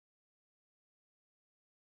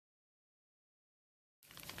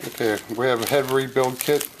Okay, we have a head rebuild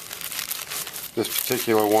kit. This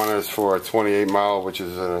particular one is for a 28 mile, which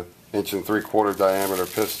is an 1 3/4 diameter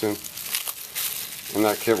piston. In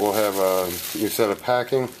that kit we'll have a new set of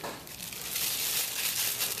packing,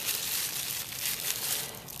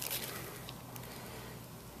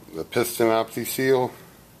 the piston opti seal,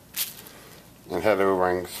 and head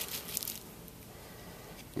O-rings.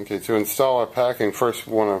 Okay, to install our packing, first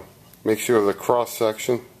we want to make sure the cross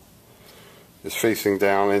section is facing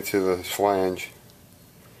down into the flange.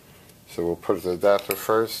 So we'll put the adapter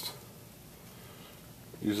first.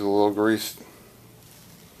 Use a little grease.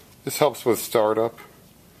 This helps with startup.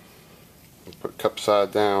 We'll put cup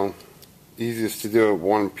side down. Easiest to do it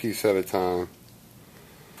one piece at a time.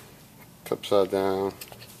 Cup side down.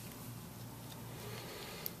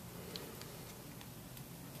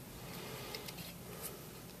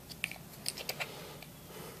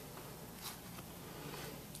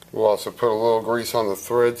 We'll also put a little grease on the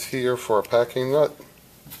threads here for a packing nut.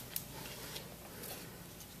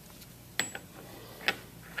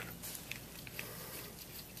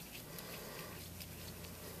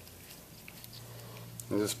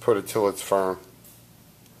 And just put it till it's firm.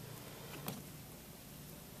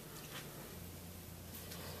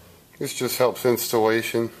 This just helps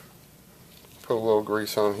installation. Put a little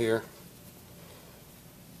grease on here.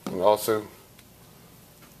 And also,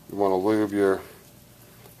 you want to lube your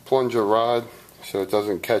plunger rod so it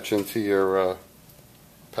doesn't catch into your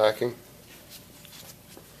packing.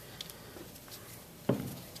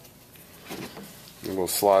 And we'll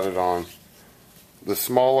slide it on. The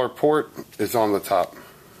smaller port is on the top.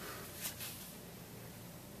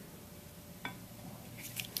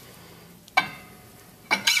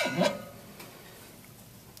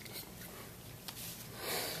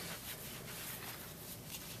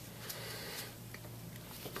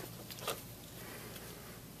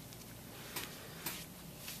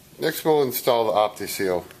 Next we'll install the opti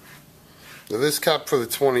seal. Now this cap for the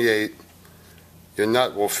 28, your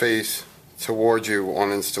nut will face towards you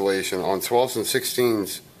on installation. On 12s and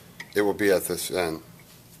 16s it will be at this end.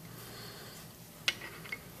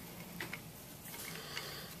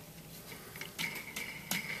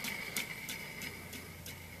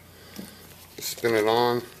 Spin it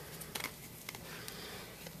on.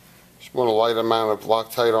 Just want a light amount of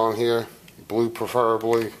Loctite on here, blue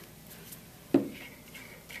preferably.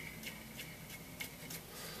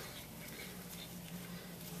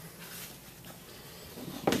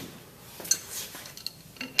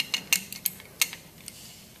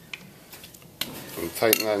 And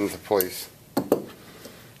tighten that into place.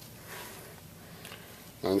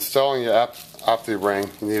 Now installing your opti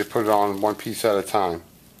ring, you need to put it on one piece at a time.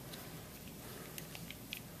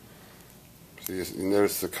 So you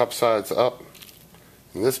notice the cup side's up,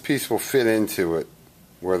 and this piece will fit into it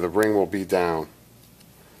where the ring will be down.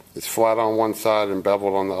 It's flat on one side and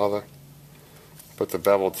beveled on the other. Put the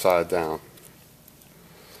beveled side down.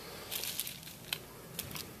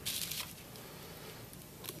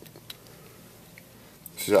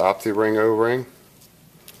 This is the opti ring O-ring,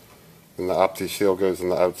 and the opti seal goes on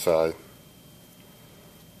the outside.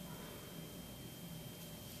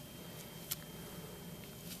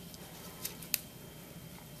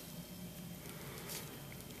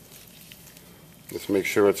 Just make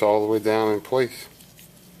sure it's all the way down in place.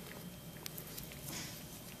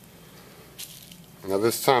 Now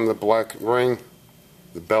this time the black ring,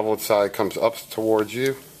 the beveled side comes up towards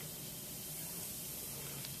you.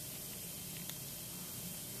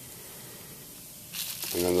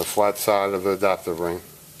 And then the flat side of the adapter ring.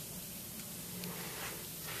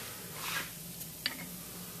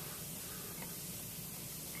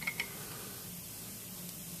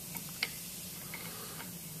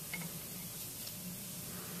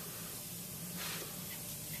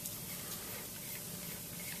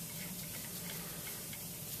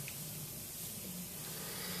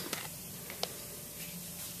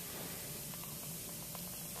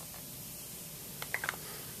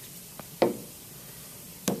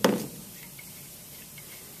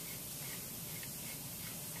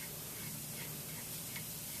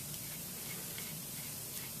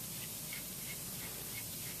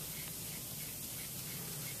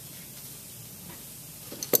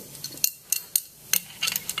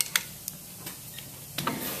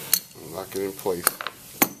 Lock it in place.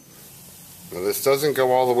 Now this doesn't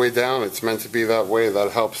go all the way down, it's meant to be that way.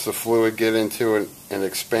 That helps the fluid get into it and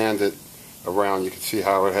expand it around. You can see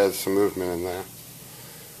how it has some movement in there.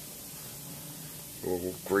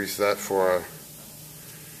 We'll grease that for our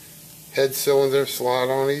head cylinder, slide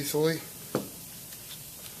on easily.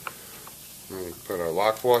 And we put our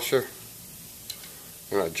lock washer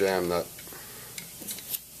and our jam nut.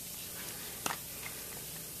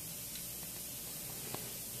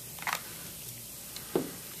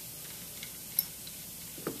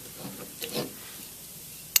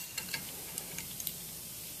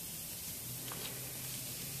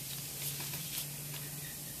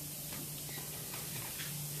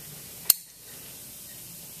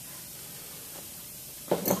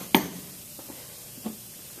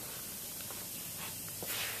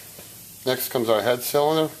 Next comes our head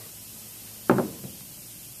cylinder.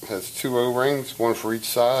 It has 2 O-rings, one for each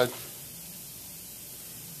side.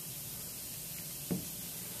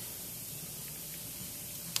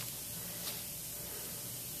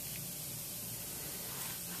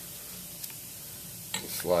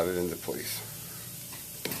 Slide it into place.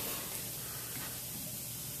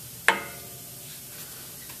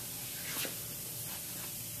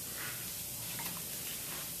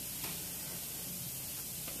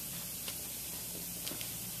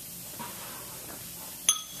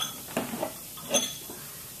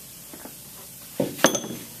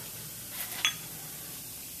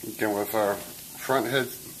 Again, with our front head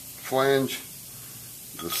flange,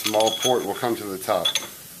 the small port will come to the top.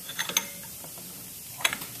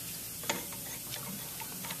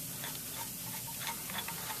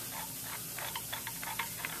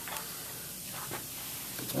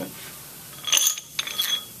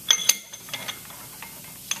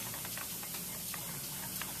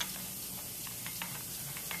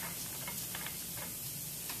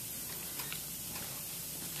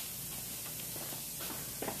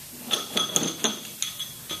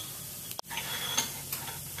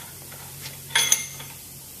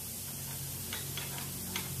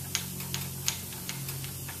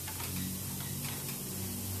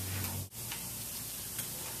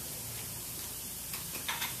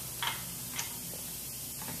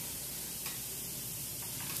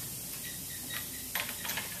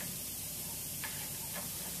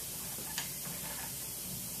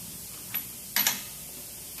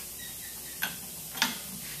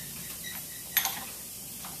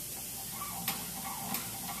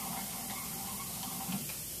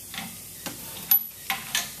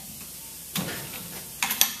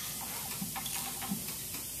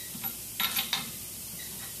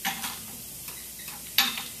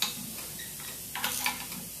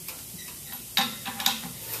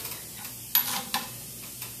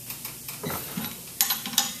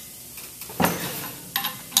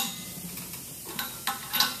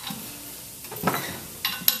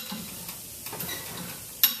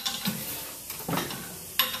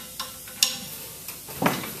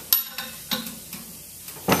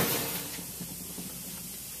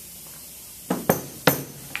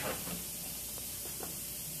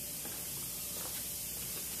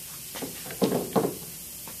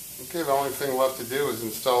 Okay, the only thing left to do is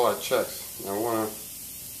install our checks. Now, I want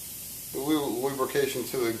a little lubrication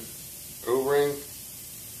to the O-ring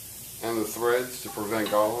and the threads to prevent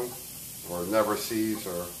galling, or never seize,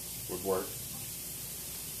 or would work.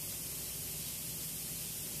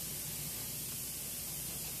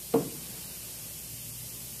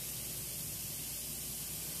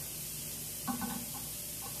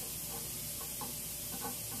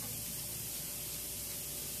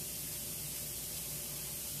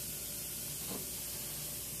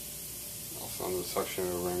 On the suction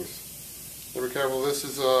O-rings. Be careful. This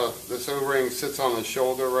O-ring sits on the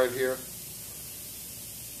shoulder right here.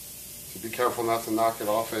 So be careful not to knock it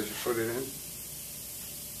off as you put it in.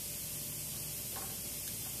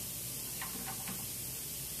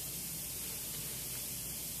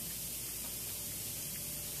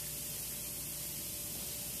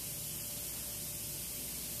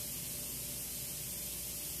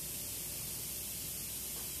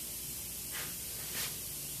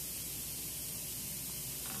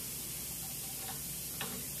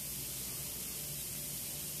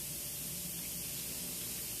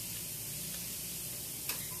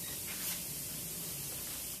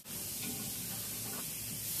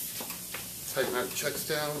 Tighten our checks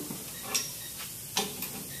down.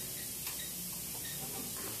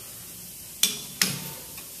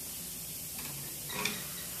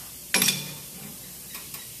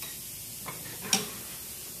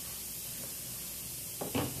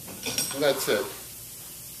 And that's it.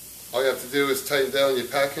 All you have to do is tighten down your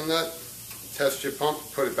packing nut, test your pump,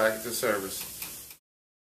 put it back into service.